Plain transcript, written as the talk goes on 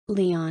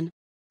Leon.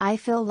 I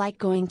feel like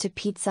going to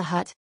Pizza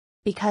Hut.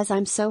 Because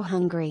I'm so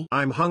hungry.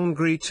 I'm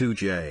hungry too,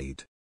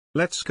 Jade.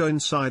 Let's go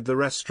inside the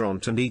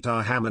restaurant and eat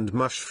our ham and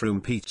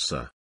mushroom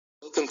pizza.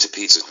 Welcome to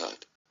Pizza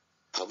Hut.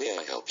 How may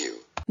I help you?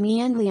 Me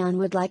and Leon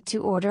would like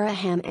to order a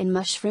ham and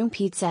mushroom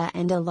pizza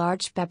and a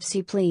large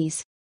Pepsi,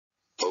 please.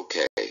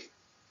 Okay.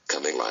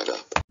 Coming right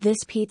up.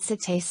 This pizza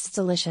tastes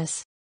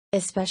delicious.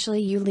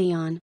 Especially you,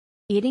 Leon.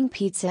 Eating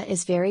pizza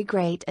is very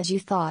great as you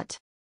thought.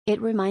 It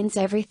reminds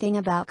everything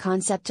about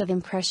concept of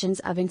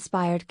impressions of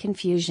inspired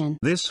confusion.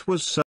 This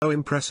was so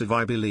impressive,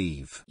 I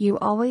believe. You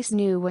always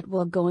knew what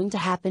was going to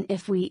happen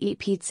if we eat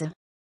pizza.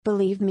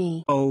 Believe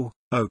me. Oh,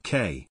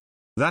 okay.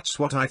 That's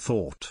what I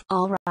thought.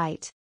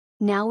 Alright.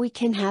 Now we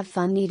can have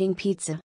fun eating pizza.